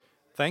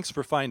Thanks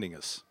for finding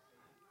us.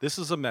 This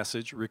is a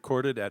message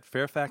recorded at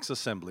Fairfax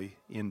Assembly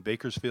in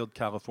Bakersfield,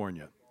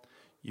 California.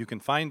 You can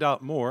find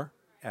out more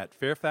at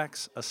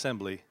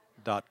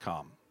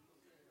fairfaxassembly.com.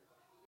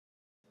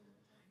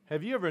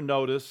 Have you ever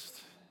noticed,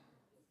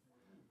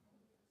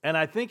 and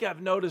I think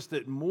I've noticed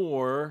it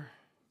more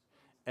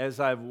as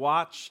I've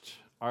watched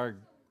our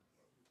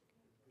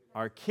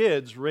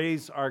kids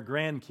raise our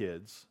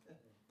grandkids,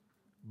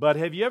 but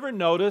have you ever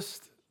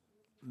noticed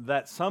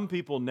that some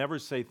people never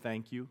say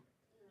thank you?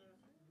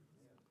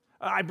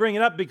 I bring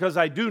it up because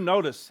I do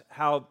notice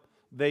how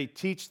they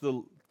teach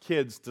the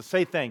kids to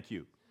say thank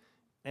you.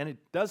 And it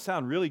does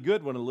sound really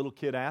good when a little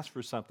kid asks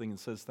for something and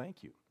says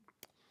thank you.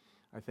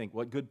 I think,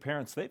 what good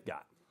parents they've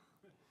got.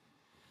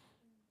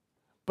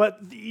 But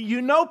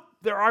you know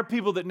there are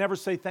people that never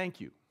say thank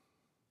you.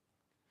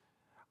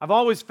 I've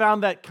always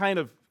found that kind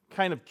of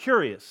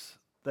curious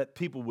that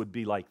people would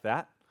be like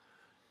that.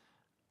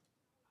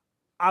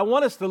 I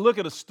want us to look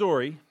at a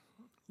story,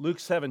 Luke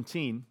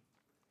 17,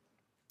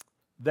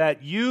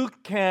 that you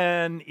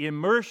can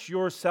immerse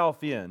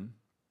yourself in,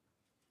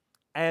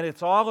 and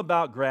it's all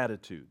about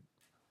gratitude.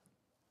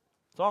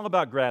 It's all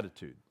about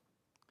gratitude.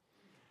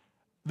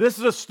 This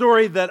is a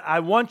story that I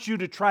want you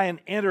to try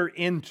and enter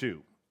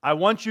into. I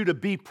want you to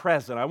be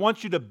present. I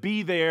want you to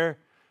be there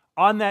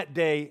on that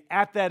day,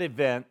 at that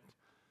event.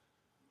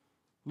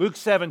 Luke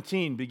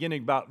 17,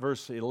 beginning about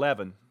verse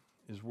 11,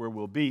 is where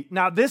we'll be.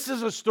 Now, this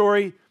is a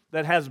story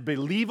that has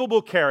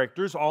believable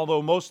characters,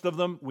 although most of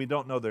them, we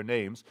don't know their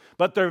names,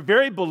 but they're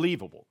very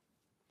believable.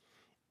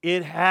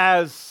 It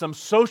has some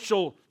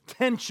social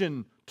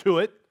tension to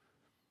it.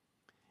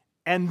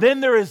 And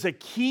then there is a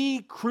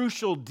key,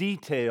 crucial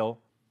detail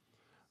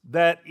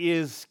that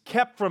is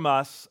kept from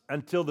us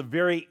until the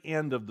very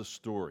end of the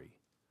story.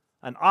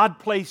 An odd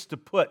place to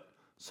put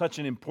such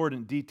an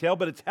important detail,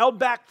 but it's held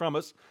back from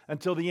us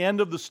until the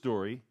end of the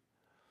story.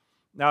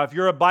 Now, if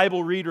you're a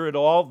Bible reader at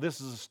all, this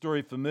is a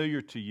story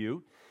familiar to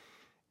you.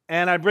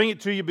 And I bring it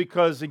to you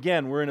because,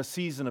 again, we're in a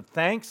season of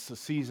thanks, a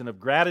season of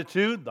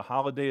gratitude. The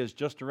holiday is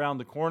just around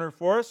the corner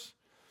for us.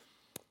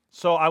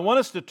 So I want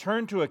us to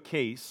turn to a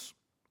case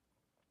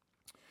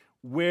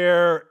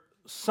where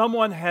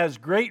someone has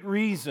great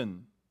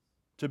reason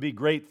to be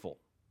grateful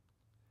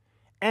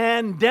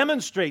and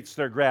demonstrates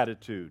their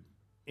gratitude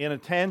in a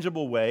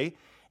tangible way.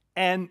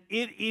 And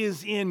it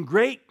is in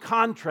great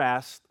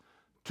contrast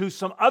to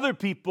some other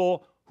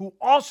people who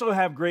also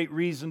have great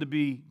reason to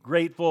be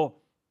grateful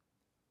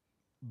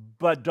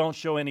but don't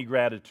show any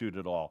gratitude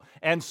at all.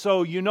 And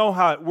so you know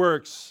how it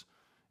works.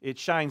 It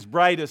shines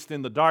brightest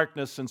in the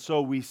darkness, and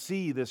so we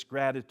see this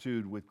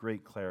gratitude with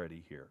great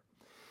clarity here.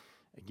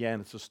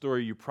 Again, it's a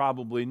story you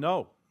probably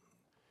know.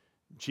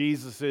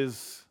 Jesus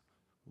is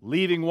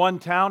leaving one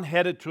town,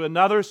 headed to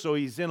another, so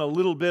he's in a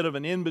little bit of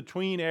an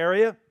in-between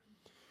area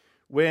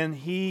when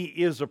he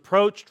is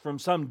approached from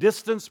some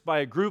distance by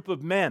a group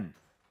of men.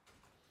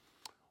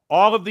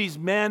 All of these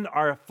men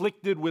are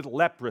afflicted with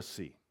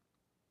leprosy.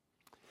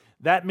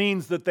 That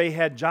means that they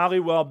had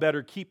jolly well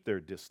better keep their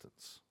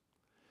distance,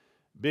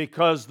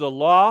 because the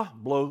law,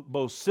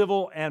 both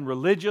civil and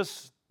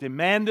religious,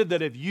 demanded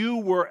that if you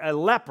were a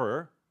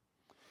leper,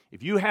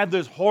 if you had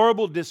this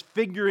horrible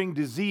disfiguring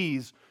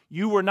disease,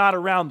 you were not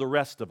around the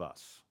rest of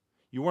us.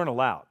 You weren't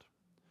allowed.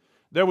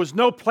 There was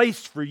no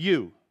place for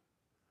you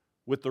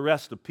with the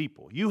rest of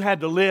people. You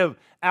had to live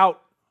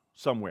out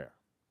somewhere.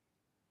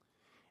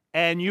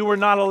 And you were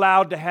not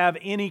allowed to have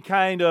any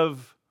kind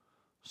of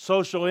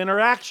social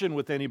interaction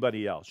with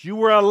anybody else. You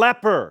were a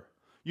leper.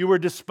 You were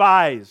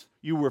despised.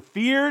 You were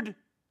feared,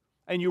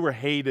 and you were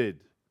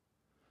hated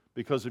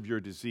because of your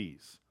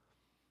disease.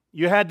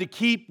 You had to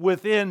keep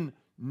within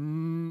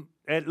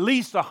at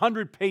least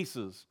 100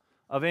 paces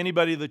of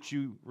anybody that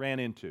you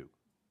ran into.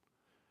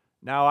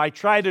 Now, I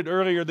tried it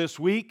earlier this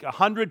week,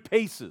 100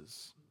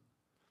 paces.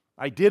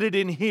 I did it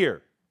in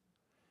here.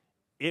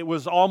 It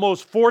was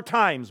almost 4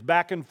 times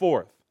back and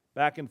forth,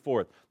 back and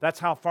forth. That's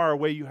how far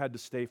away you had to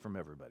stay from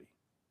everybody.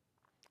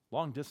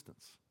 Long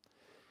distance.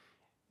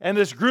 And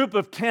this group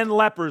of 10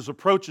 lepers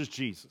approaches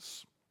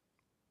Jesus.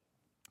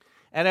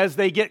 And as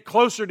they get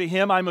closer to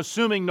him, I'm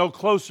assuming no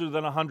closer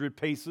than 100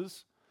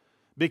 paces,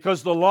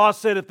 because the law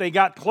said if they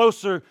got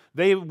closer,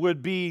 they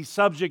would be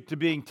subject to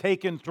being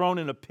taken, thrown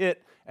in a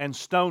pit, and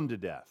stoned to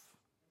death.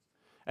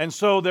 And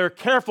so they're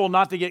careful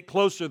not to get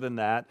closer than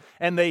that,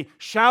 and they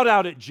shout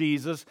out at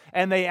Jesus,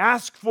 and they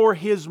ask for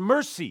his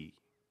mercy.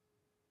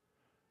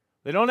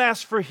 They don't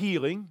ask for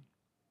healing.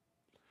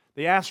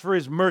 They ask for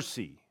his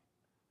mercy.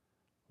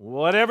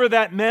 Whatever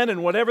that meant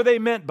and whatever they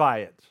meant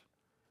by it.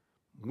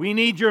 We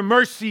need your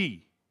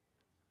mercy.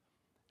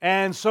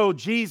 And so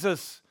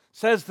Jesus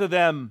says to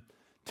them,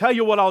 tell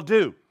you what I'll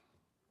do.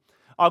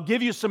 I'll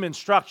give you some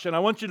instruction. I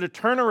want you to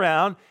turn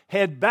around,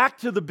 head back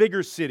to the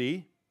bigger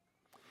city,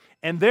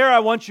 and there I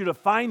want you to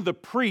find the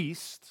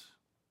priest,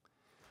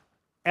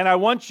 and I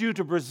want you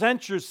to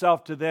present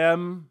yourself to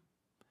them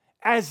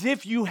as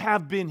if you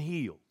have been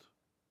healed.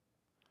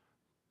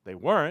 They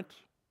weren't.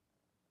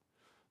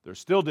 They're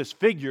still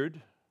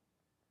disfigured.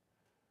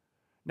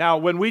 Now,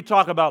 when we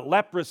talk about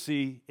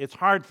leprosy, it's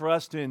hard for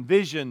us to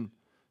envision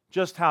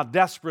just how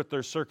desperate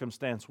their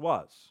circumstance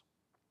was.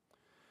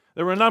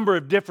 There were a number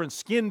of different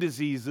skin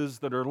diseases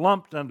that are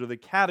lumped under the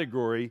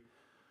category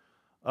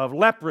of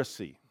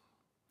leprosy.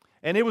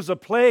 And it was a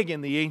plague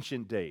in the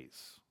ancient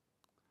days.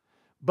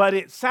 But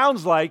it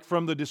sounds like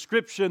from the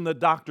description that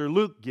Dr.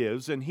 Luke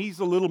gives, and he's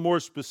a little more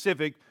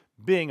specific,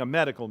 being a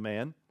medical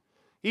man,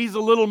 he's a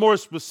little more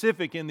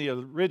specific in the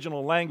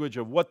original language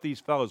of what these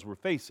fellows were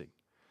facing.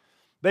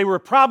 They were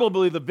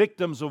probably the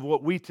victims of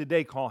what we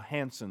today call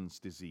Hansen's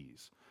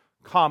disease,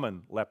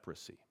 common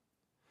leprosy.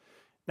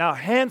 Now,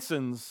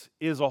 Hansen's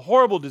is a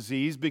horrible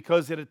disease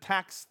because it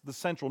attacks the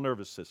central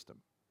nervous system.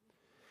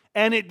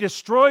 And it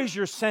destroys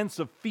your sense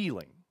of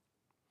feeling.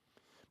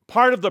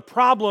 Part of the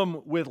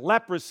problem with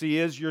leprosy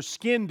is your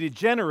skin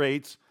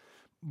degenerates,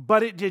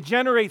 but it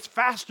degenerates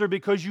faster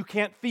because you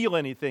can't feel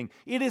anything.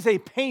 It is a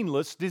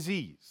painless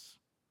disease.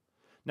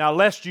 Now,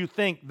 lest you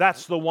think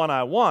that's the one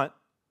I want,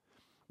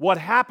 what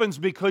happens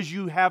because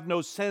you have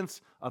no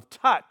sense of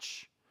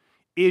touch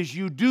is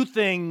you do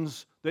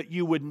things that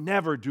you would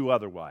never do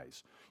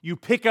otherwise. You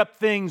pick up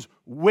things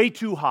way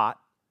too hot.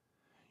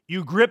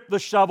 You grip the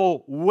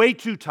shovel way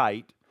too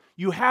tight.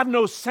 You have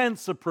no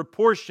sense of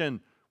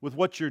proportion with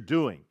what you're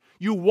doing.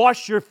 You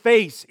wash your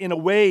face in a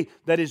way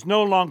that is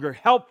no longer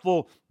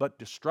helpful but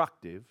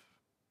destructive.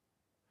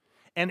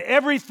 And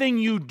everything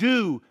you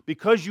do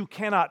because you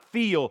cannot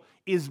feel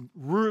is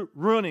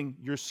ruining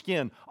your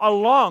skin,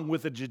 along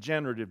with a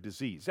degenerative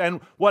disease.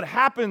 And what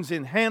happens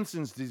in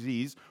Hansen's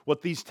disease,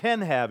 what these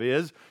 10 have,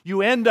 is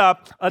you end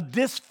up a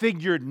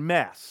disfigured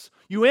mess.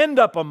 You end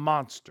up a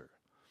monster.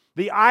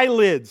 The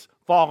eyelids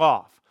fall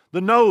off.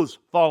 The nose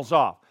falls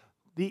off.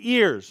 The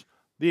ears,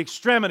 the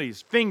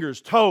extremities,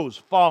 fingers, toes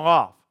fall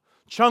off.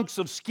 Chunks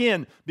of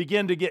skin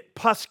begin to get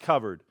pus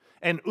covered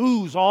and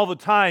ooze all the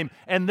time,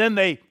 and then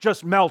they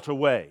just melt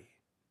away.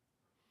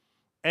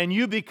 And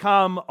you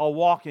become a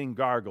walking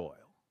gargoyle.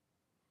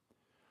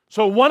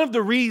 So one of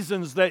the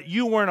reasons that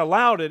you weren't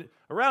allowed it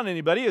around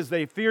anybody is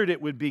they feared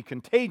it would be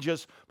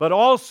contagious, but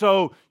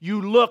also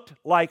you looked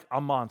like a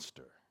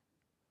monster.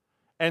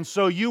 And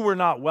so you were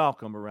not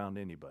welcome around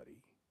anybody.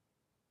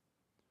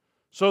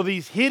 So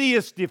these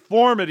hideous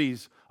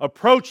deformities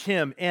approach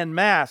him en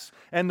masse,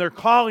 and they're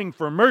calling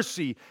for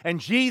mercy.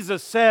 And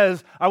Jesus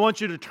says, I want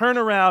you to turn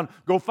around,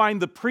 go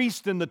find the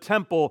priest in the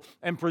temple,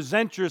 and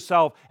present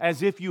yourself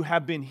as if you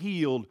have been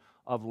healed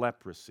of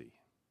leprosy.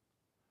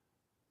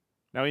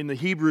 Now, in the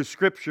Hebrew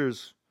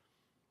Scriptures,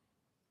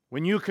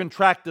 when you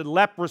contracted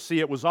leprosy,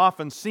 it was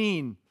often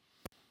seen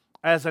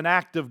as an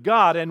act of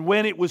God. And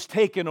when it was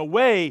taken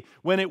away,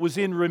 when it was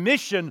in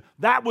remission,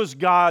 that was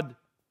God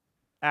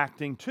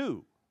acting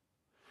too.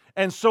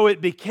 And so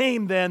it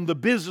became then the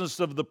business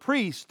of the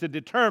priest to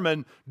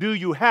determine, do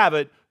you have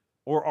it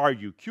or are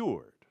you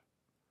cured?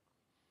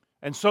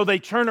 And so they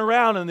turn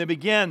around and they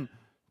begin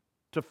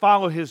to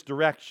follow his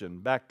direction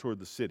back toward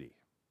the city.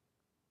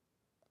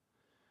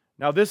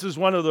 Now, this is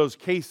one of those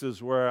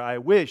cases where I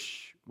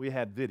wish we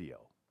had video.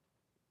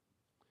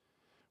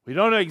 We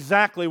don't know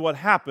exactly what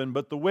happened,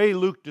 but the way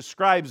Luke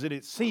describes it,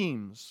 it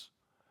seems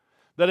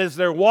that as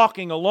they're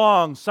walking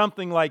along,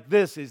 something like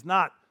this is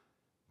not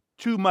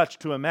too much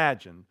to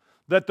imagine.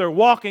 That they're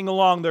walking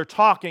along, they're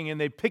talking,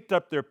 and they picked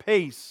up their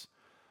pace.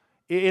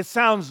 It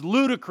sounds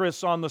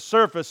ludicrous on the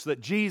surface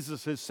that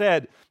Jesus has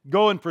said,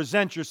 go and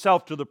present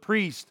yourself to the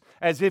priest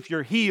as if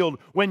you're healed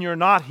when you're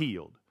not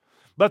healed.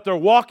 But they're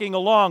walking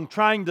along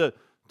trying to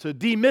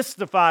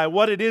demystify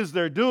what it is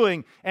they're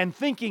doing and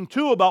thinking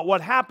too about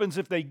what happens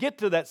if they get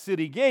to that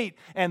city gate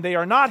and they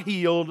are not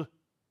healed.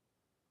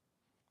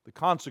 The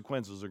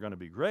consequences are going to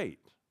be great.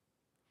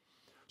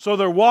 So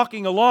they're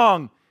walking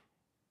along,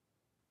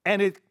 and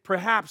it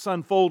perhaps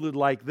unfolded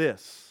like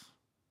this.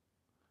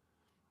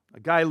 A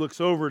guy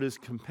looks over at his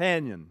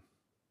companion,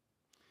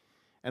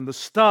 and the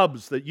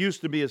stubs that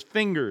used to be his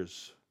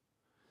fingers,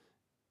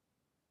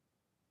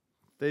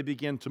 they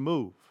begin to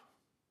move,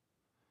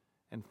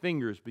 and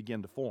fingers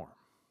begin to form.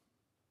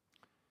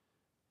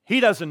 He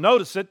doesn't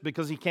notice it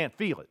because he can't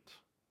feel it,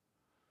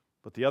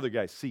 but the other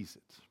guy sees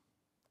it.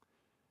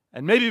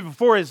 And maybe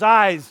before his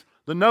eyes,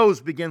 the nose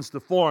begins to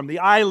form, the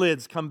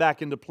eyelids come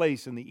back into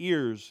place, and the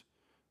ears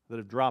that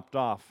have dropped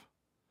off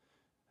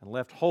and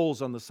left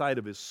holes on the side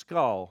of his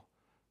skull,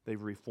 they've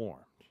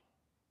reformed.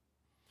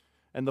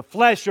 And the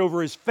flesh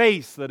over his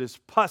face that is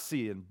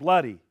pussy and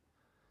bloody,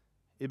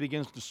 it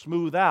begins to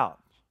smooth out.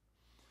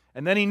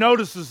 And then he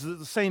notices that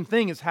the same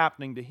thing is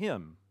happening to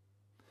him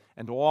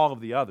and to all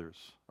of the others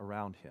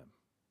around him.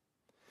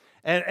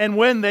 And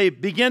when they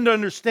begin to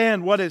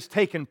understand what has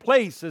taken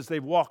place as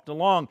they've walked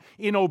along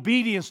in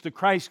obedience to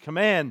Christ's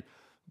command,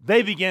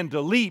 they begin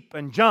to leap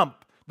and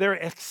jump. They're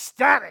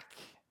ecstatic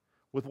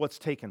with what's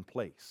taken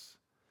place.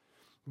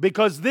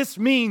 Because this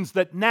means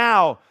that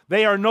now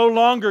they are no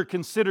longer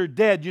considered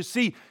dead. You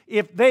see,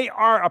 if they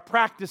are a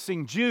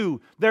practicing Jew,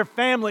 their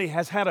family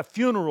has had a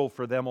funeral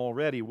for them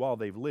already while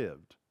they've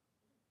lived.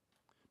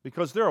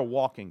 Because they're a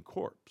walking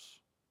corpse.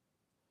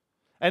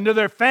 And to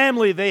their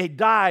family, they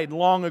died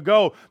long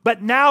ago.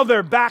 But now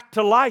they're back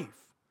to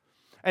life.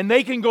 And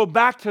they can go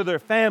back to their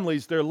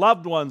families, their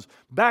loved ones,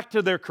 back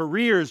to their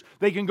careers.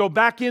 They can go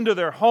back into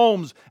their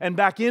homes and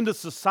back into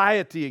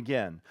society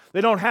again.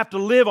 They don't have to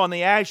live on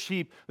the ash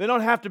heap. They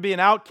don't have to be an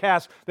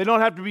outcast. They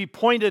don't have to be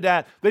pointed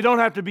at. They don't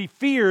have to be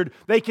feared.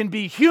 They can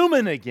be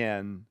human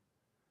again.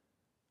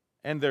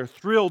 And they're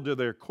thrilled to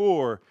their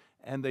core,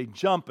 and they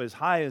jump as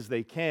high as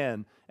they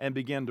can and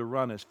begin to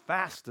run as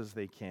fast as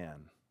they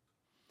can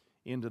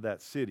into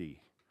that city,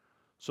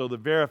 so the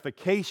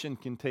verification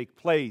can take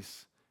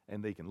place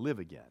and they can live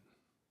again.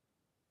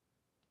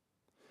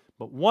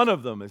 But one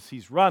of them, as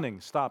he's running,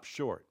 stops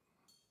short.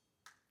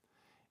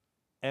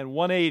 And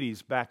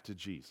 180's back to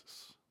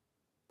Jesus.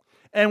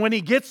 And when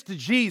he gets to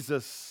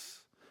Jesus,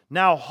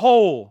 now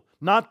whole,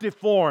 not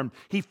deformed,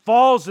 he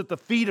falls at the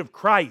feet of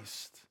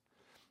Christ.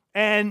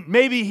 And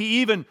maybe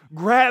he even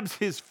grabs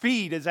his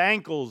feet, his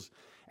ankles,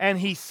 and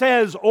he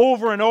says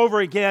over and over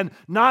again,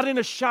 not in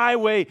a shy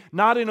way,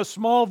 not in a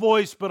small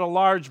voice, but a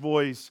large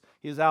voice,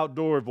 his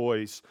outdoor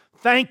voice,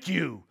 "Thank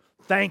you,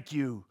 thank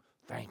you,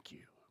 thank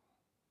you."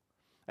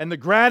 And the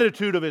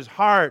gratitude of his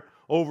heart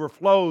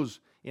overflows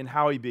in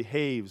how he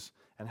behaves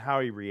and how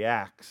he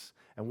reacts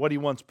and what he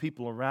wants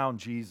people around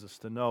Jesus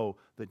to know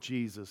that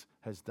Jesus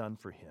has done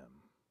for him.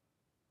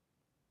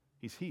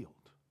 He's healed.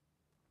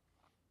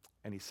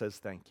 And he says,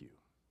 "Thank you."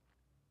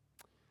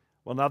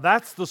 Well, now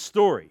that's the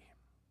story.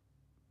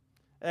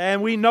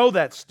 And we know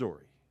that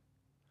story.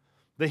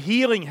 The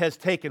healing has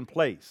taken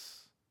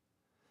place.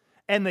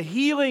 And the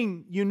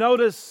healing, you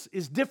notice,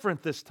 is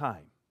different this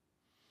time.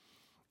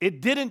 It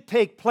didn't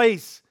take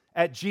place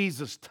at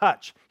Jesus'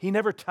 touch. He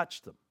never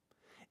touched them.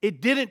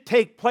 It didn't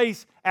take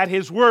place at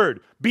his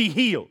word, "Be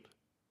healed."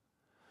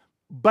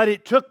 But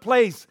it took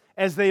place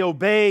as they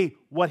obey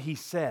what he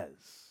says.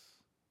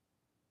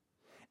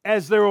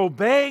 As they're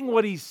obeying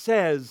what he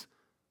says,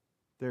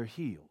 they're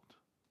healed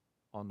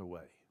on the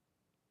way.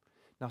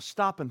 Now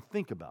stop and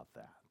think about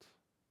that.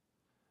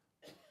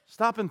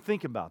 Stop and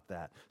think about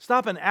that.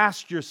 Stop and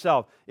ask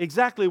yourself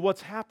exactly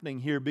what's happening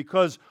here,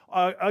 because,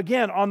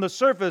 again, on the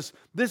surface,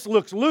 this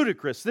looks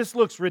ludicrous. This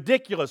looks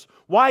ridiculous.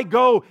 Why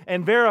go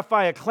and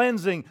verify a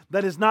cleansing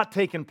that has not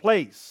taken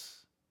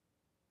place?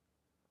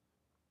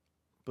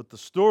 But the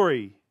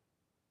story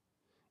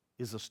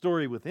is a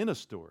story within a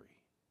story.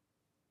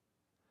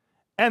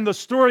 And the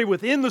story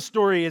within the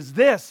story is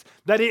this,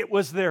 that it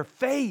was their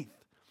faith,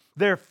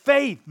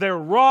 their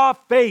raw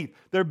faith,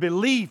 their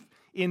belief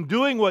in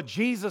doing what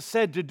Jesus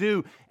said to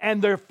do,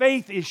 and their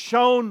faith is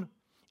shown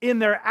in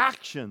their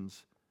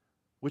actions,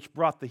 which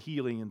brought the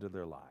healing into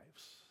their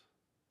lives.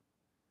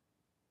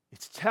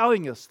 It's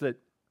telling us that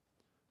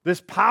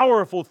this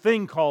powerful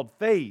thing called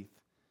faith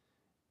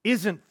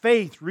isn't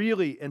faith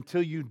really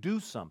until you do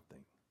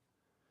something.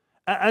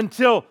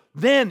 Until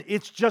then,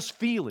 it's just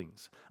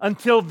feelings.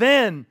 Until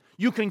then,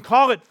 you can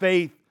call it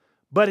faith,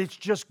 but it's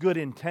just good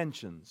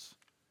intentions.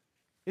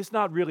 It's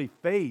not really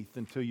faith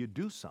until you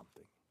do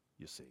something,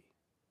 you see.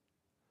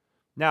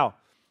 Now,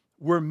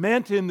 we're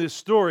meant in this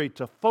story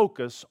to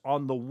focus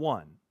on the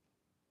one.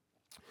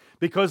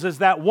 Because as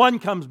that one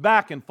comes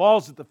back and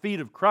falls at the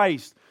feet of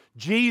Christ,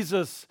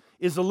 Jesus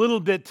is a little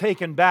bit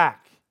taken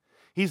back.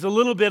 He's a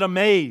little bit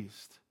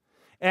amazed.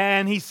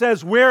 And he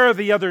says, "Where are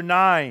the other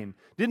 9?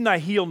 Didn't I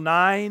heal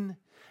 9?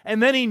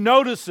 And then he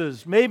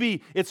notices,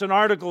 maybe it's an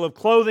article of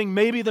clothing,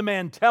 maybe the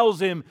man tells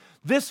him,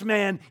 this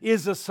man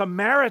is a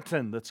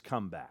Samaritan that's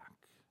come back.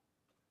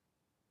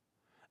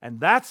 And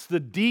that's the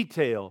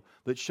detail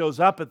that shows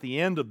up at the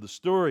end of the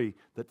story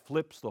that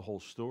flips the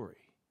whole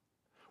story.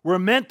 We're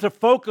meant to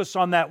focus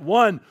on that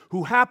one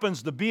who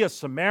happens to be a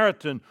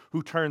Samaritan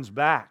who turns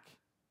back.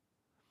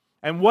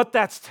 And what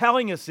that's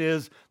telling us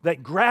is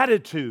that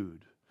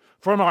gratitude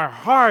from our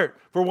heart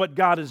for what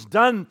God has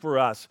done for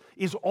us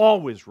is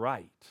always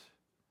right.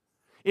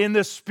 In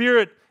this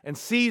spirit and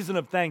season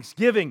of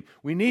thanksgiving,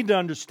 we need to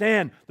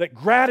understand that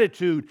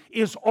gratitude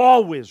is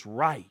always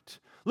right.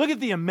 Look at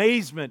the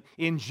amazement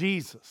in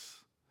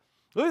Jesus.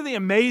 Look at the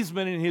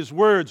amazement in His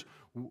words.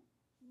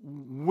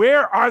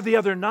 Where are the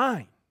other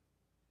 9?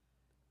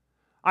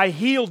 I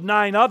healed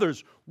 9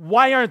 others.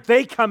 Why aren't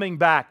they coming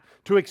back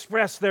to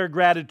express their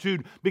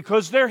gratitude?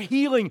 Because their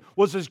healing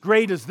was as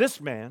great as this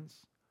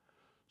man's.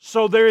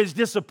 So there is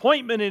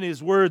disappointment in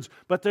His words,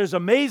 but there's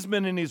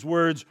amazement in His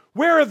words.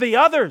 Where are the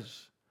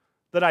others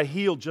that I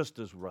healed just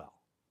as well?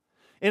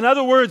 In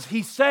other words,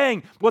 He's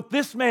saying what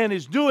this man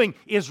is doing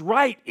is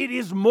right. It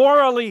is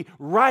morally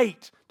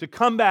right to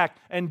come back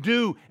and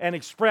do and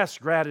express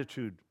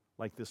gratitude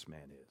like this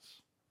man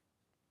is.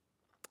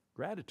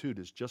 Gratitude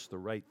is just the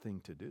right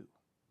thing to do.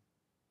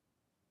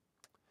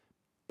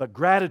 But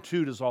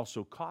gratitude is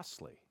also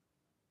costly.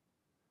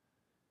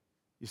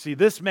 You see,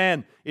 this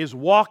man is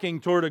walking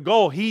toward a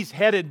goal. He's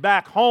headed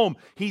back home.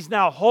 He's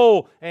now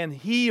whole and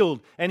healed,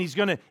 and he's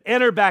going to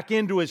enter back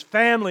into his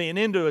family and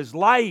into his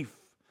life.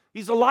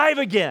 He's alive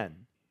again.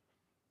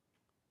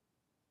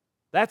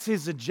 That's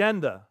his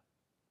agenda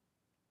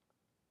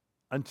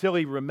until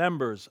he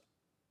remembers,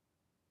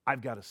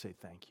 I've got to say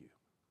thank you.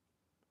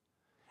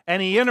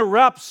 And he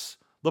interrupts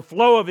the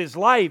flow of his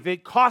life.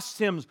 It costs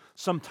him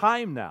some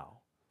time now.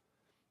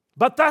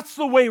 But that's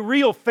the way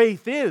real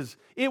faith is.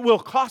 It will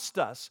cost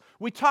us.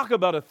 We talk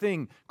about a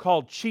thing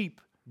called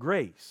cheap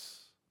grace.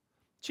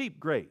 Cheap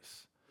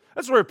grace.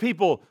 That's where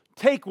people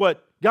take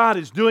what God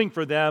is doing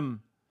for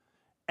them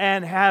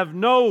and have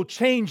no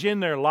change in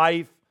their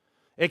life,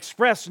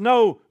 express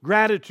no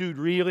gratitude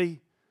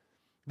really.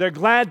 They're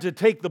glad to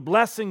take the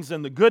blessings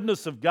and the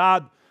goodness of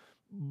God,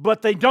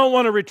 but they don't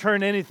want to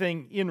return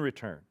anything in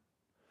return.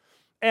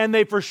 And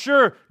they for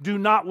sure do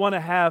not want to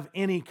have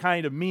any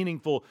kind of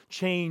meaningful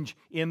change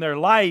in their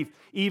life,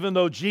 even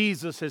though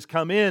Jesus has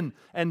come in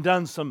and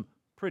done some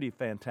pretty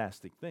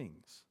fantastic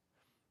things.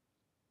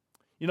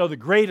 You know, the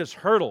greatest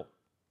hurdle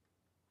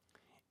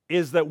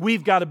is that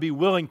we've got to be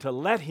willing to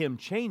let Him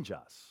change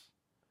us.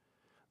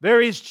 There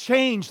is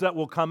change that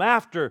will come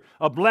after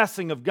a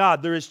blessing of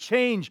God. There is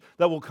change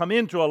that will come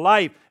into a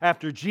life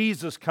after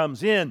Jesus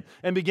comes in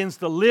and begins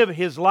to live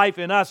His life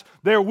in us.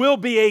 There will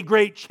be a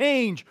great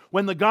change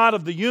when the God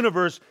of the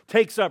universe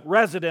takes up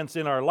residence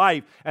in our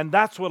life, and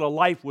that's what a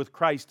life with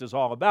Christ is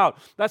all about.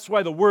 That's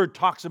why the Word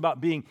talks about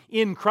being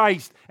in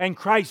Christ and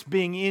Christ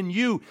being in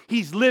you.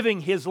 He's living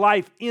His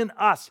life in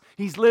us.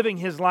 He's living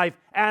His life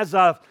as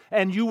us,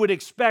 and you would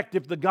expect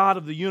if the God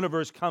of the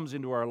universe comes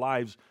into our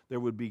lives, there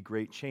would be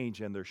great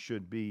change, and there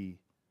should be.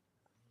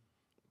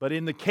 But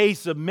in the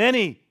case of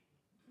many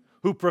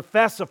who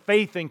profess a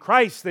faith in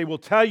Christ, they will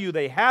tell you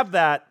they have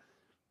that.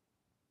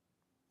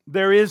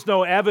 There is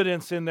no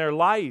evidence in their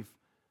life,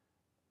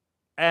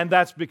 and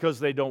that's because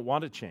they don't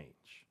want to change.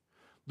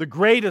 The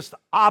greatest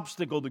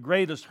obstacle, the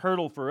greatest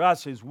hurdle for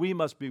us is we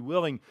must be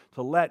willing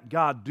to let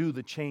God do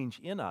the change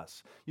in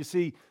us. You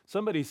see,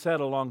 somebody said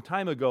a long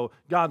time ago,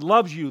 God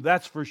loves you,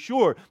 that's for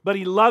sure, but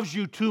He loves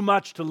you too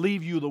much to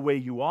leave you the way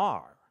you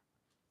are.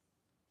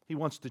 He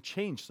wants to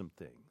change some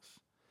things,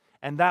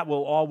 and that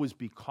will always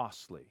be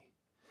costly.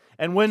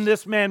 And when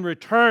this man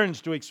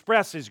returns to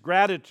express his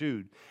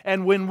gratitude,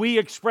 and when we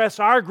express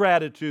our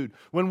gratitude,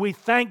 when we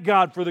thank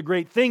God for the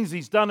great things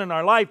He's done in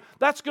our life,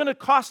 that's going to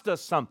cost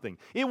us something.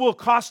 It will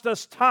cost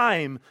us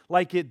time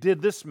like it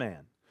did this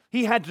man.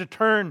 He had to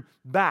turn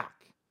back.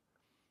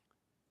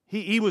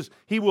 He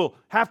will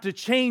have to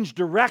change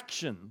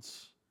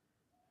directions.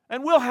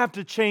 And we'll have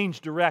to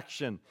change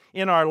direction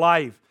in our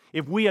life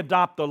if we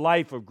adopt a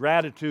life of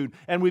gratitude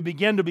and we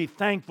begin to be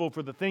thankful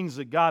for the things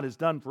that God has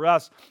done for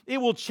us. It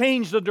will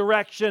change the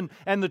direction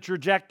and the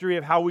trajectory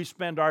of how we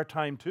spend our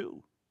time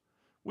too.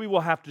 We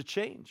will have to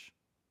change.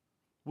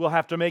 We'll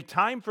have to make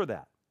time for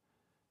that.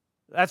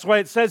 That's why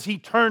it says he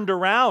turned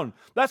around.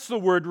 That's the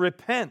word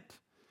repent.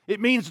 It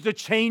means to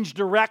change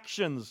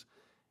directions.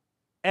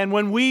 And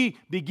when we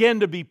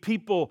begin to be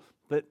people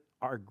that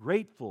are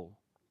grateful,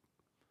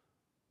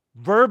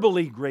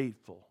 verbally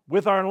grateful,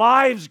 with our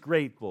lives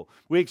grateful,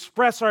 we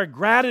express our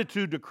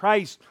gratitude to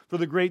Christ for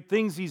the great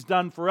things He's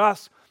done for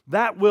us,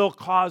 that will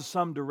cause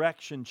some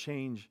direction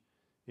change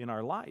in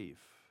our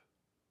life.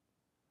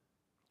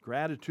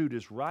 Gratitude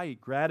is right.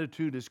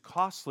 Gratitude is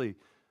costly.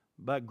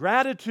 But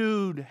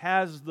gratitude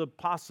has the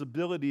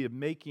possibility of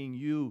making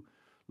you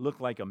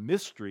look like a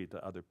mystery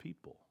to other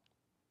people.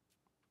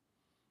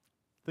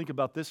 Think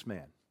about this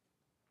man.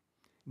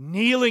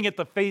 Kneeling at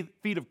the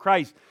feet of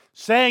Christ,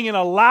 saying in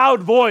a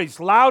loud voice,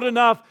 loud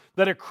enough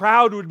that a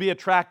crowd would be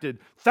attracted,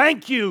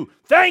 "Thank you,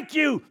 thank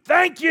you,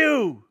 thank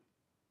you."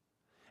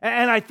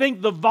 And I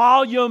think the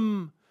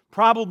volume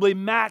probably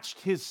matched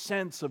his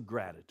sense of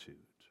gratitude.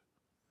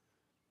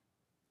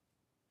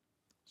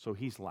 So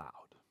he's loud.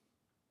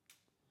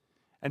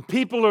 And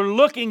people are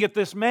looking at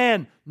this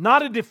man,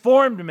 not a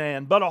deformed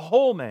man, but a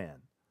whole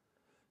man.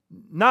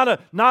 Not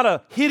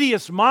a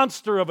hideous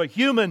monster of a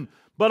human,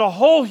 but a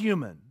whole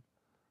human.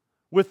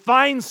 With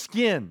fine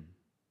skin,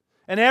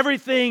 and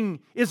everything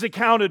is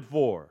accounted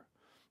for.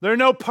 There are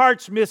no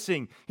parts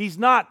missing. He's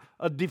not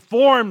a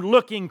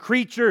deformed-looking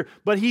creature,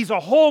 but he's a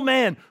whole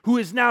man who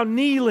is now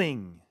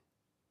kneeling.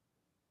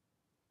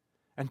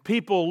 And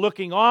people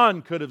looking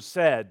on could have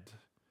said,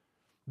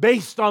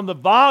 based on the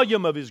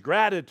volume of his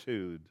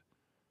gratitude,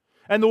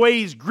 and the way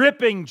he's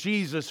gripping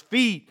Jesus'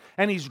 feet,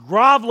 and he's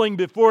groveling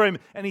before Him,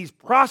 and he's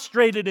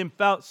prostrated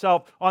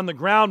himself on the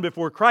ground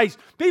before Christ,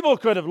 people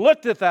could have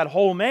looked at that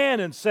whole man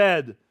and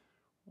said,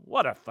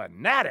 what a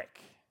fanatic.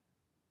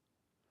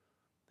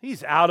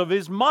 He's out of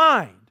his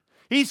mind.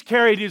 He's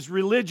carried his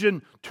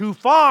religion too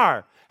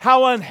far.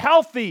 How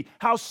unhealthy,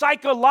 how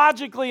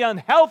psychologically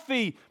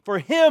unhealthy for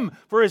him,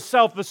 for his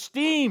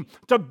self-esteem,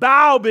 to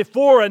bow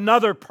before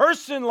another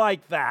person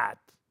like that.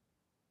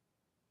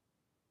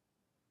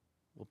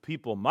 Well,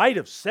 people might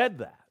have said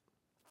that.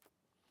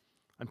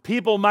 And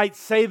people might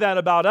say that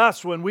about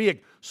us when we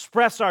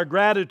express our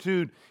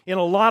gratitude in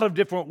a lot of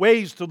different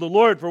ways to the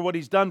Lord for what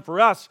He's done for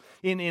us,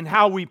 in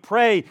how we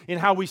pray, in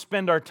how we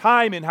spend our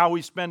time, in how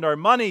we spend our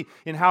money,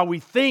 in how we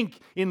think,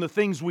 in the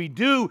things we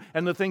do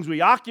and the things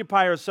we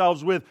occupy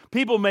ourselves with.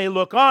 People may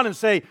look on and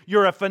say,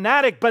 you're a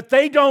fanatic, but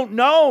they don't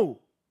know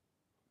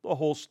the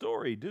whole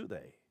story, do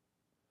they?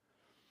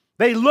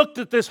 They looked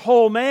at this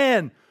whole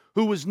man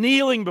who was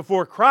kneeling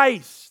before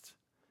Christ,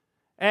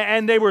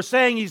 And they were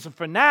saying he's a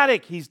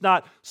fanatic, he's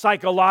not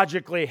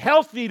psychologically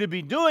healthy to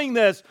be doing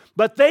this,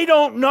 but they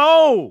don't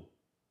know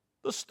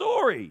the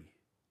story.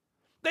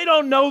 They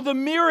don't know the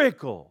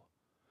miracle.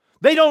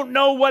 They don't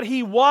know what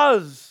he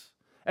was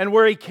and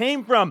where he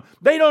came from.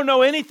 They don't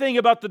know anything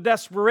about the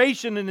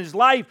desperation in his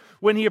life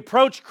when he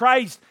approached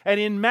Christ and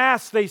in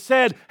mass they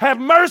said, "Have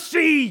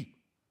mercy!"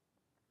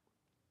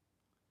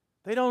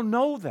 They don't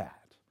know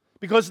that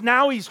because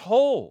now he's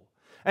whole.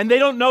 And they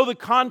don't know the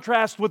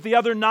contrast with the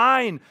other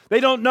 9. They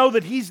don't know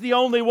that he's the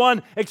only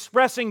one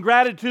expressing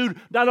gratitude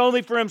not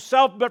only for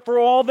himself but for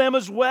all them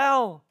as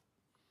well.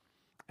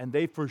 And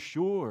they for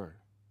sure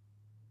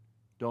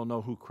don't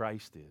know who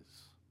Christ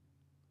is,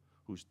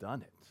 who's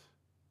done it.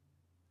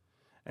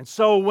 And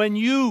so when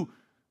you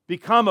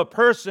become a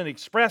person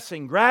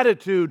expressing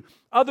gratitude,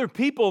 other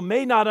people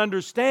may not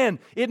understand.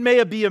 It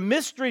may be a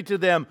mystery to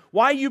them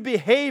why you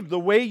behave the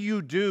way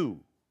you do.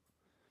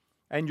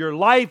 And your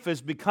life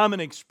has become an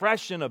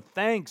expression of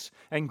thanks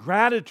and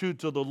gratitude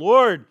to the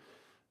Lord.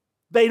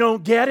 They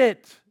don't get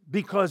it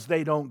because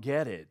they don't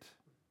get it.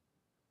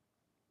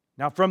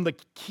 Now, from the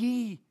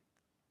key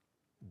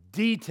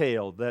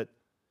detail that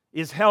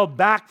is held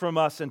back from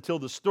us until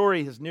the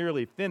story has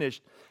nearly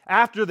finished,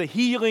 after the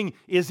healing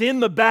is in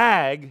the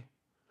bag,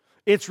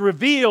 it's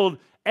revealed,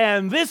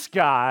 and this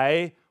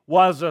guy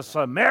was a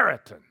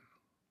Samaritan.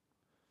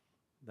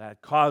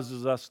 That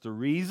causes us to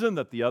reason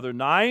that the other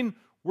 9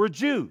 were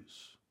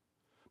Jews.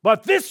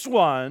 But this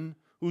one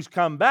who's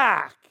come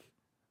back,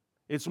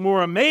 it's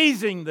more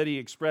amazing that he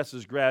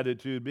expresses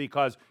gratitude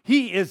because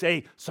he is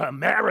a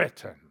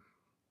Samaritan.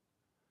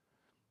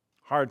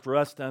 Hard for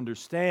us to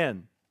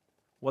understand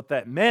what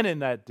that meant in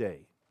that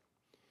day.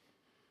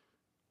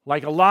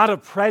 Like a lot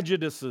of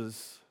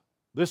prejudices,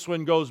 this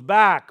one goes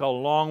back a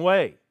long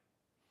way.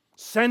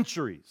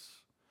 Centuries.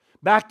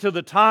 Back to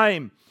the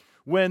time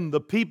when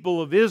the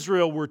people of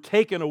Israel were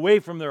taken away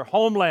from their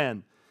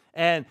homeland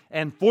and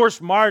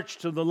forced march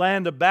to the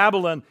land of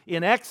Babylon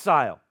in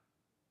exile.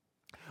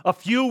 A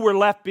few were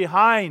left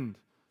behind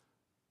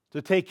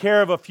to take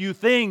care of a few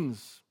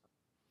things.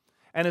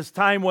 And as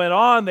time went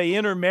on, they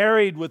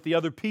intermarried with the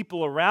other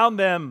people around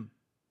them.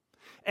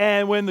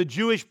 And when the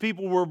Jewish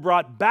people were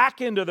brought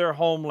back into their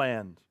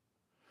homeland,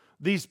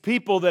 these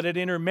people that had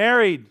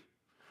intermarried,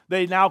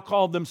 they now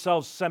called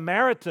themselves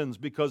Samaritans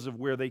because of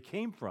where they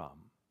came from.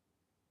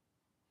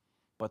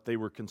 But they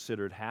were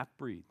considered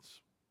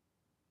half-breeds.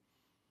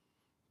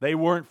 They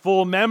weren't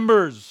full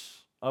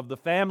members of the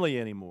family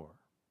anymore.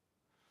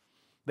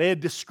 They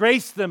had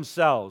disgraced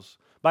themselves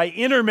by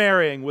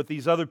intermarrying with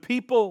these other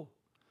people,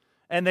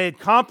 and they had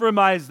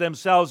compromised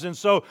themselves, and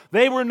so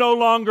they were no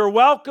longer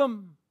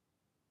welcome.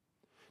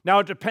 Now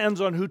it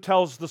depends on who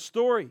tells the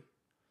story.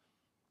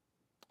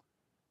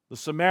 The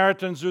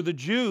Samaritans or the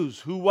Jews?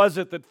 Who was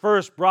it that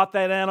first brought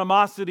that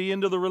animosity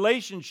into the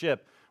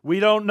relationship? We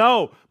don't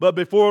know, but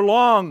before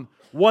long,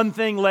 one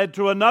thing led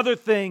to another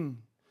thing.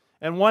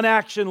 And one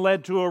action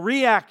led to a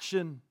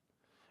reaction.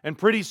 And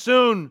pretty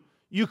soon,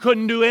 you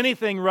couldn't do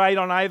anything right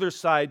on either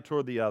side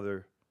toward the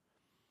other.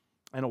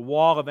 And a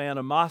wall of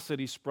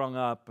animosity sprung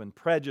up, and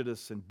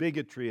prejudice, and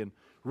bigotry, and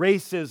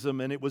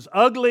racism, and it was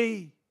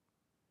ugly.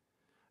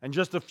 And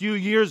just a few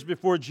years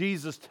before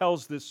Jesus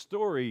tells this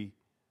story,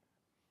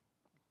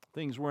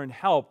 things weren't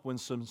helped when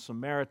some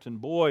Samaritan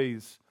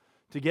boys,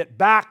 to get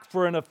back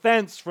for an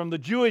offense from the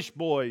Jewish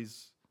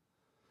boys,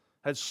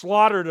 had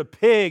slaughtered a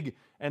pig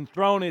and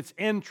thrown its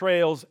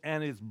entrails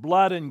and its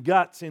blood and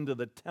guts into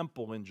the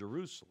temple in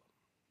Jerusalem.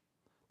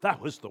 That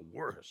was the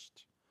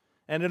worst.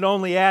 And it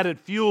only added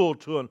fuel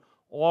to an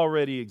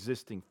already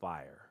existing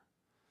fire.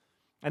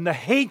 And the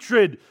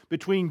hatred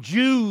between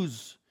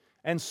Jews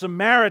and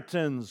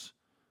Samaritans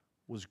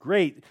was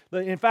great.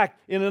 In fact,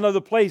 in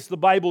another place, the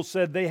Bible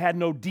said they had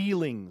no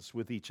dealings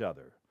with each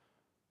other.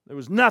 There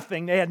was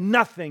nothing, they had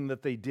nothing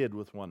that they did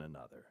with one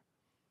another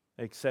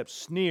except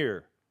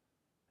sneer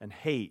and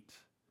hate.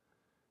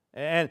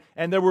 And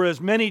there were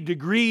as many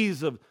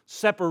degrees of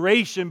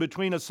separation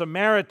between a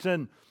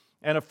Samaritan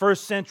and a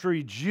first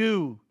century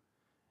Jew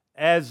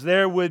as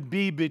there would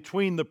be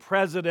between the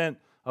president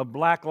of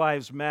Black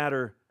Lives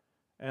Matter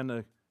and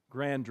the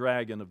Grand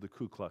Dragon of the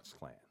Ku Klux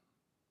Klan.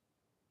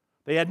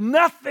 They had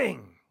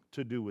nothing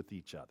to do with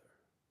each other.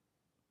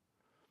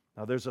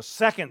 Now there's a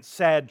second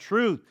sad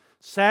truth.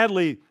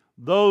 Sadly,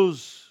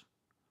 those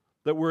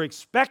that were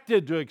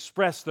expected to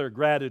express their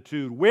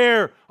gratitude,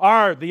 where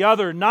are the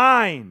other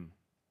 9?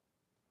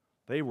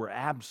 They were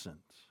absent.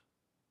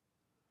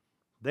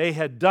 They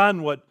had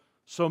done what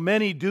so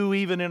many do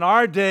even in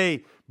our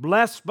day.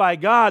 Blessed by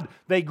God,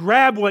 they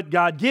grab what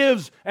God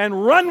gives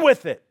and run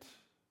with it.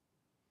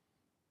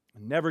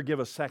 And never give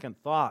a second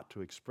thought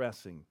to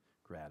expressing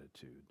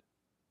gratitude.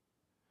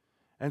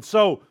 And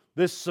so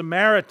this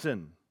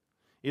Samaritan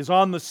is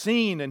on the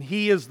scene and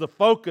he is the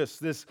focus,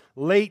 this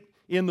late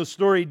in the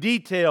story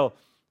detail.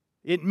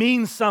 It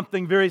means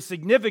something very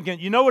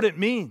significant. You know what it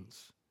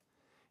means?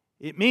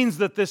 It means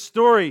that this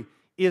story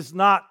is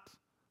not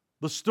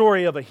the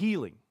story of a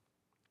healing.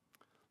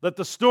 That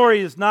the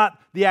story is not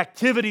the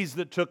activities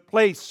that took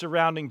place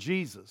surrounding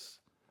Jesus.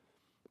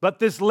 But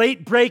this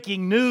late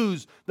breaking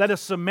news that a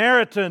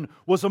Samaritan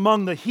was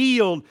among the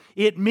healed,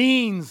 it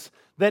means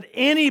that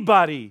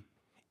anybody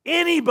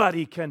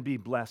can be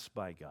blessed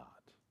by God.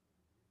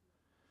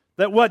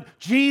 That what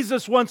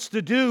Jesus wants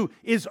to do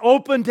is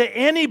open to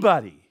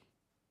anybody.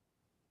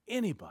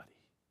 Anybody.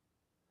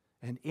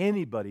 And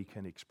anybody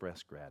can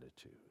express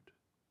gratitude.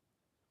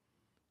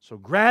 So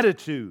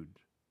gratitude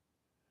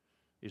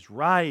is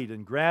right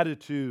and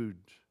gratitude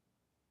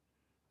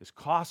is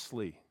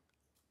costly.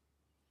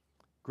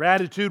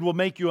 Gratitude will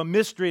make you a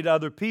mystery to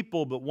other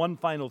people, but one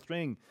final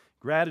thing,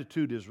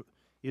 gratitude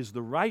is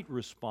the right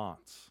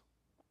response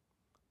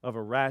of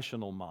a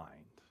rational mind.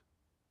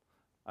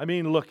 I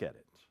mean, look at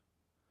it.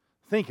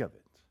 Think of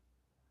it.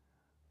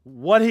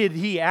 What did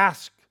he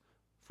ask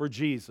for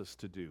Jesus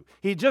to do?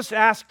 He just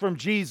asked from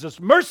Jesus,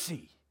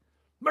 mercy,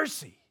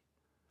 mercy.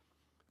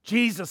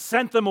 Jesus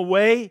sent them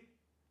away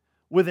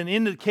with an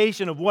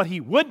indication of what he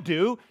would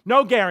do,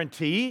 no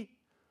guarantee.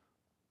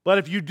 But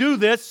if you do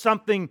this,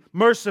 something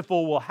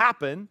merciful will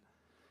happen.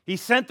 He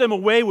sent them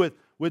away with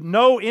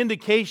no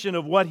indication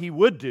of what he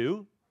would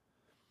do.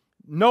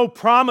 No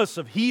promise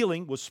of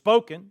healing was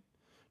spoken.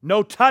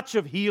 No touch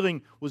of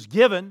healing was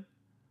given.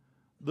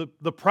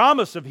 The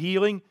promise of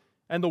healing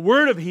and the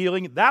word of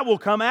healing, that will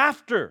come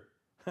after.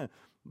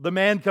 The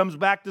man comes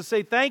back to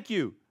say thank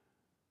you.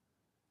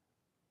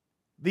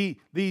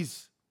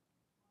 These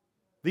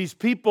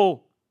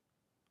people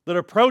that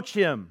approach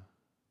him,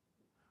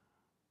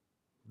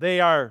 they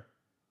are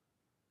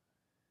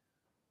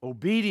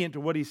obedient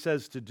to what he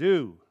says to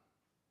do.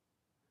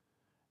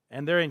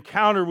 And their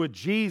encounter with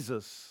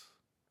Jesus,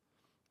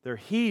 they're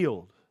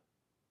healed.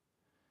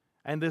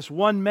 And this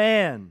one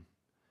man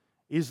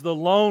is the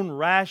lone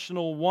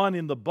rational one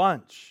in the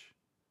bunch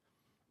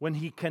when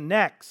he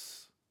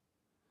connects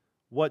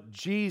what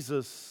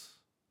Jesus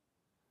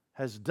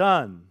has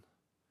done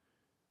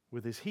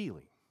with his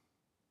healing.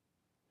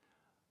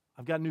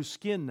 I've got new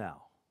skin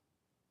now.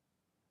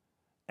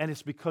 And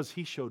it's because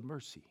he showed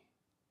mercy.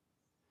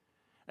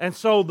 And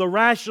so the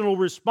rational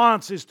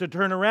response is to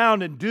turn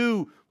around and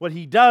do what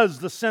he does,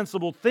 the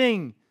sensible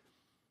thing.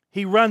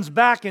 He runs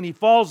back and he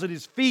falls at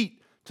his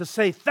feet to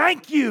say,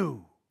 thank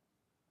you.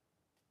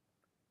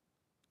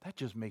 That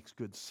just makes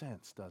good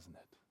sense, doesn't it?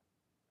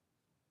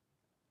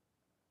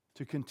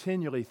 To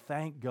continually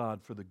thank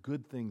God for the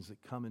good things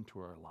that come into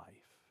our life.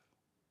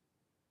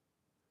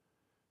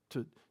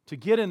 To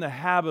get in the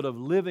habit of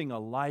living a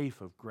life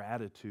of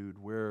gratitude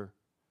where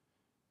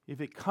if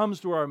it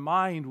comes to our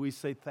mind, we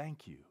say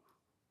thank you.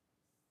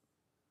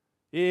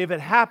 If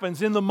it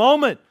happens in the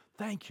moment,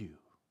 thank you.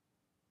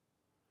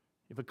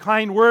 If a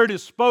kind word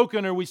is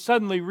spoken or we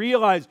suddenly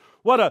realize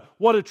what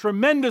a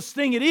tremendous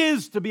thing it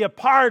is to be a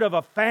part of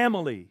a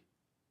family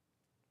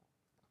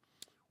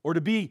or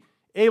to be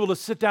able to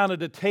sit down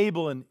at a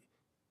table and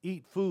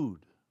eat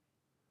food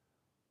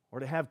or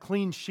to have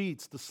clean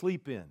sheets to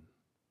sleep in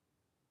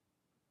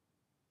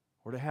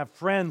or to have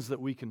friends that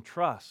we can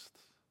trust.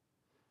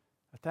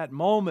 At that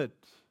moment,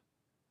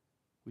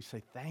 we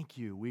say thank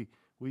you.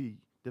 We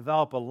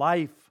develop a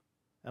life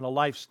and a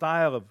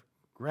lifestyle of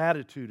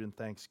gratitude and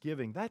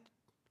thanksgiving. That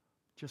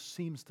just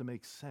seems to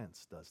make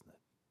sense, doesn't it?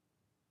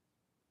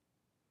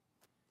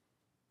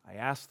 I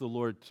asked the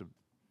Lord to,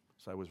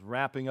 as I was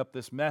wrapping up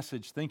this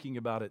message, thinking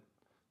about it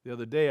the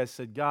other day, I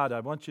said, God,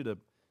 I want you to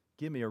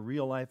give me a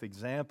real life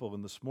example.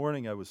 And this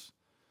morning I was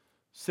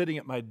sitting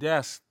at my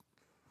desk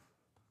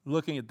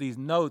looking at these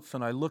notes,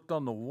 and I looked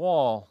on the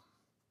wall,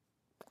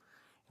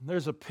 and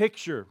there's a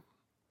picture.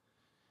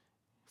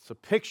 It's a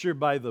picture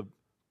by the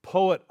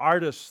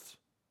poet-artist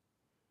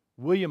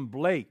William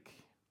Blake,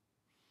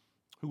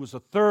 who was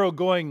a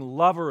thoroughgoing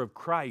lover of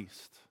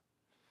Christ.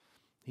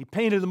 He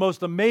painted the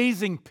most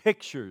amazing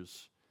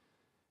pictures,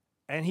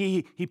 and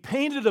he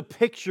painted a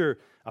picture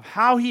of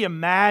how he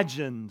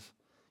imagined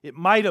it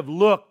might have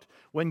looked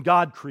when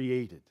God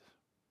created.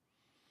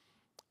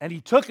 And he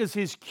took as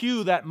his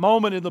cue that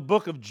moment in the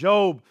book of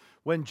Job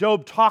when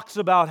Job talks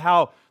about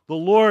how the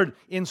Lord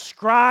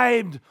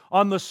inscribed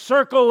on the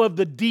circle of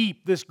the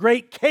deep this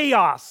great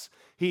chaos.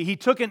 He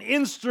took an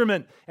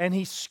instrument and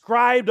he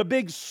scribed a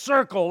big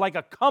circle like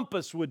a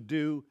compass would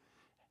do,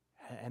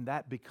 and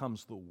that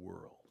becomes the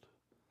world.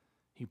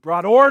 He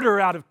brought order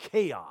out of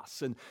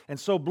chaos. And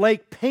so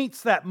Blake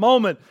paints that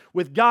moment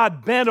with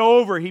God bent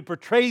over. He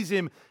portrays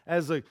him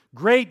as a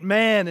great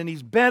man, and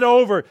he's bent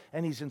over,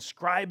 and he's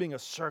inscribing a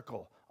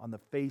circle on the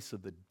face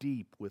of the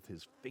deep with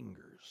his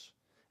fingers.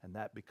 And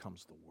that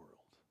becomes the world.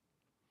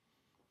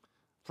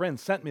 A friend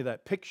sent me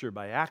that picture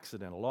by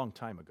accident a long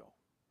time ago.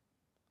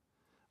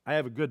 I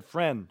have a good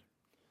friend,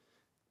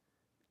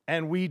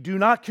 and we do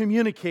not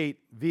communicate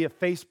via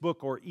Facebook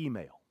or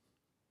email.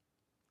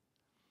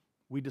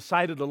 We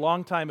decided a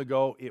long time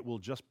ago it will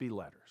just be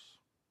letters.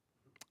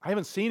 I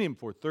haven't seen him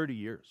for 30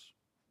 years.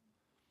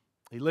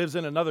 He lives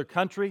in another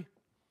country.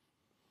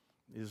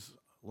 His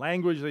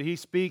language that he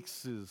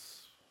speaks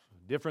is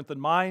different than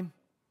mine.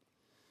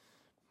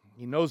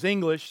 He knows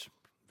English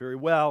very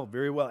well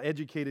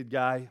educated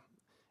guy,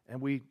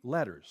 and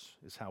letters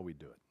is how we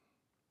do it.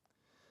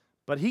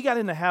 But he got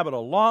in the habit a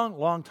long,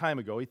 long time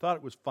ago, he thought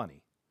it was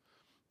funny,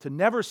 to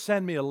never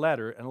send me a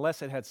letter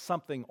unless it had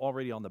something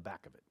already on the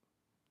back of it.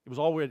 It was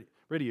already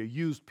a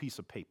used piece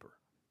of paper.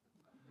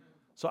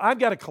 So I've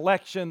got a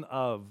collection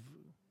of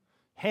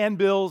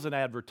handbills and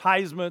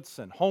advertisements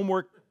and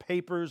homework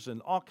papers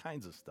and all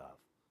kinds of stuff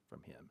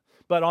from him.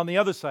 But on the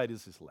other side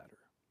is his letter.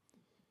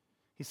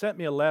 He sent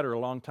me a letter a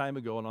long time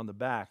ago, and on the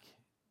back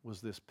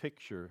was this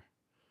picture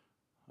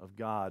of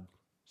God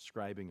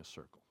scribing a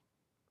circle.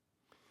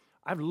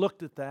 I've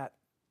looked at that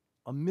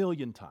a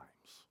million times,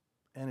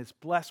 and it's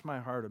blessed my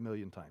heart a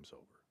million times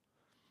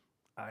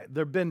over.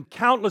 There have been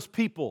countless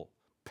people,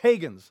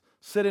 pagans,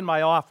 sit in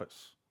my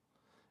office,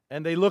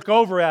 and they look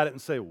over at it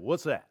and say,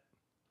 "What's that?"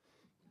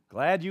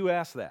 Glad you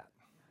asked that.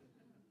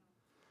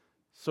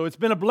 So it's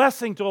been a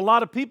blessing to a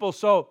lot of people.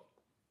 So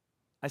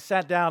I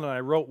sat down and I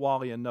wrote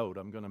Wally a note.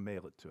 I'm going to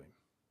mail it to him.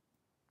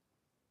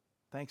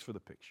 Thanks for the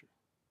picture.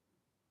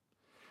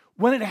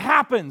 When it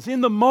happens,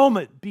 in the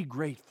moment, be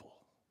grateful.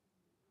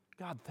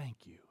 God, thank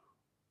you.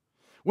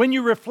 When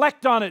you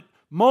reflect on it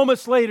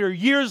moments later,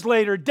 years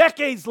later,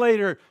 decades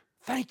later,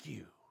 thank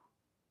you.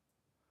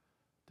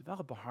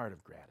 Develop a heart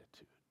of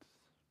gratitude.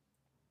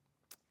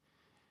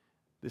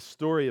 This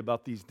story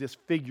about these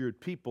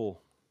disfigured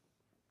people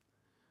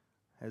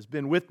has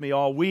been with me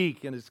all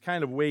week, and it's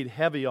kind of weighed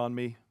heavy on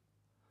me.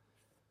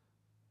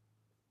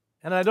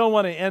 And I don't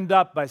want to end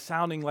up by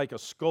sounding like a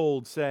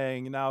scold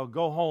saying, now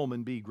go home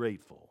and be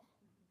grateful.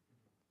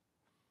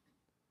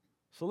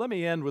 So let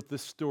me end with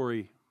this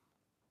story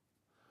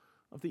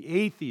of the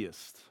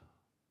atheist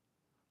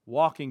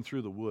walking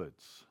through the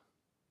woods,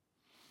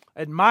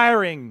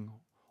 admiring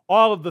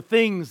all of the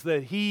things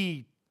that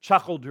he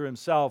chuckled to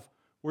himself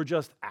were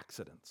just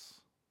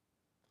accidents.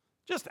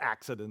 Just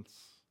accidents.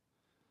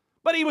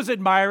 But he was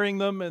admiring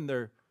them and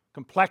their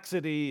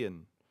complexity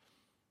and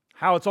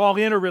how it's all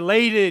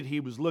interrelated.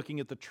 He was looking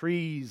at the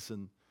trees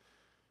and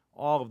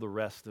all of the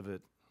rest of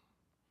it,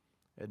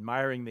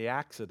 admiring the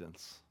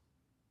accidents.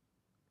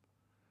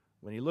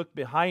 When he looked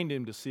behind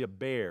him to see a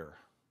bear,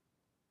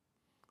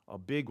 a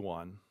big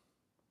one,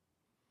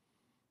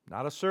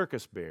 not a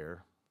circus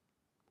bear,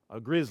 a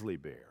grizzly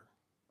bear.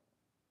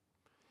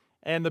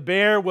 And the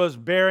bear was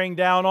bearing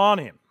down on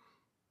him.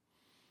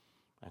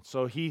 And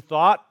so he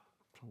thought,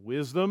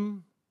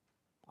 wisdom,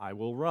 I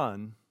will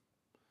run.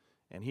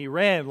 And he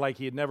ran like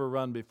he had never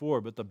run before,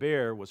 but the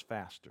bear was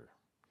faster.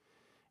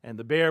 And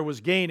the bear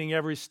was gaining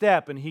every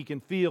step, and he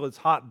can feel its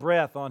hot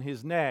breath on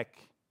his neck.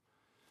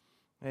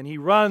 And he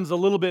runs a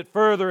little bit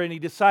further, and he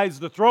decides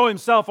to throw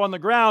himself on the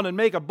ground and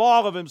make a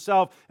ball of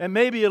himself, and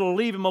maybe it'll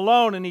leave him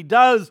alone. And he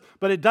does,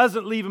 but it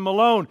doesn't leave him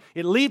alone.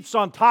 It leaps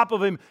on top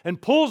of him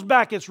and pulls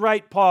back its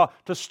right paw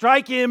to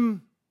strike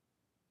him.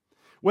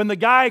 When the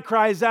guy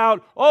cries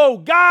out, "Oh,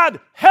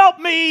 God, help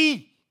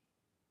me!"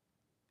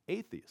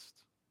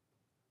 Atheist.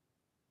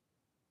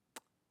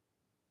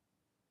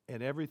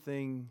 And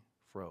everything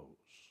froze.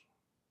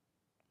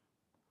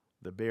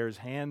 The bear's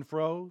hand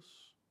froze.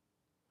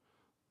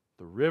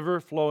 The river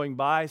flowing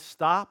by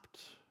stopped.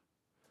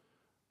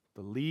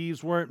 The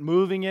leaves weren't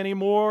moving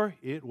anymore.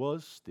 It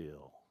was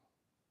still.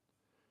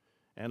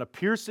 And a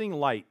piercing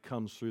light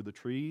comes through the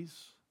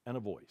trees and a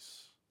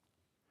voice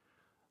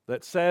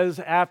that says,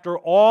 after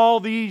all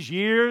these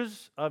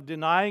years of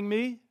denying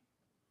me,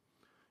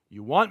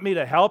 you want me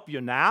to help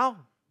you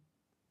now?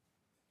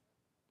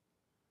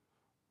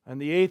 And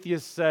the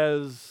atheist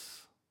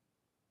says,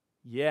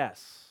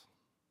 yes.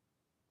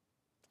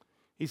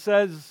 He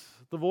says,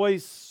 the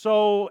voice,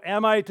 so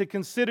am I to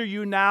consider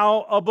you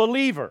now a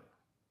believer?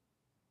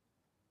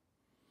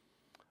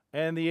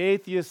 And the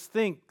atheist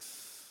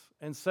thinks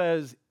and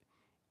says,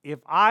 if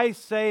I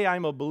say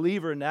I'm a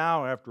believer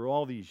now after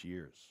all these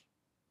years,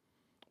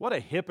 what a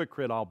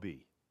hypocrite I'll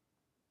be.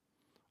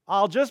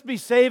 I'll just be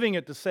saving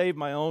it to save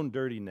my own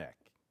dirty neck.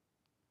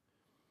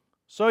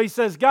 So he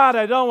says, God,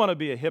 I don't want to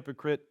be a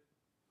hypocrite.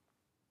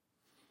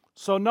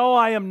 So no,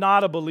 I am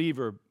not a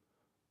believer.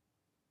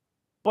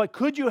 But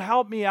could you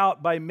help me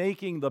out by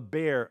making the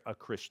bear a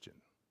Christian?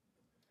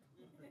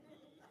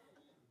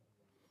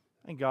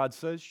 And God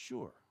says,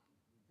 sure.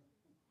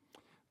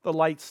 The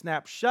light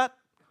snaps shut.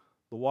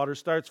 The water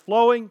starts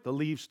flowing. The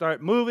leaves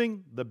start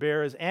moving. The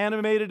bear is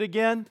animated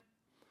again.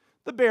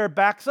 The bear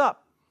backs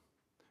up,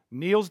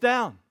 kneels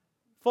down,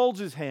 folds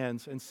his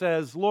hands, and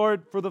says,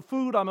 Lord, for the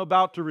food I'm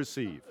about to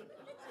receive,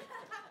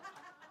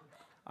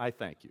 I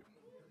thank you.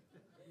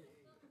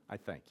 I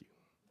thank you.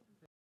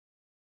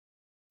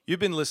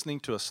 You've been listening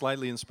to a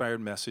slightly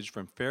inspired message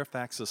from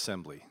Fairfax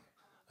Assembly,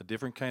 a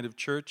different kind of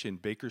church in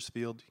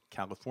Bakersfield,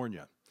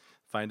 California.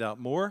 Find out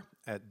more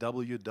at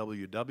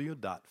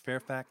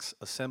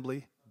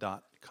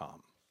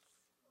www.fairfaxassembly.com.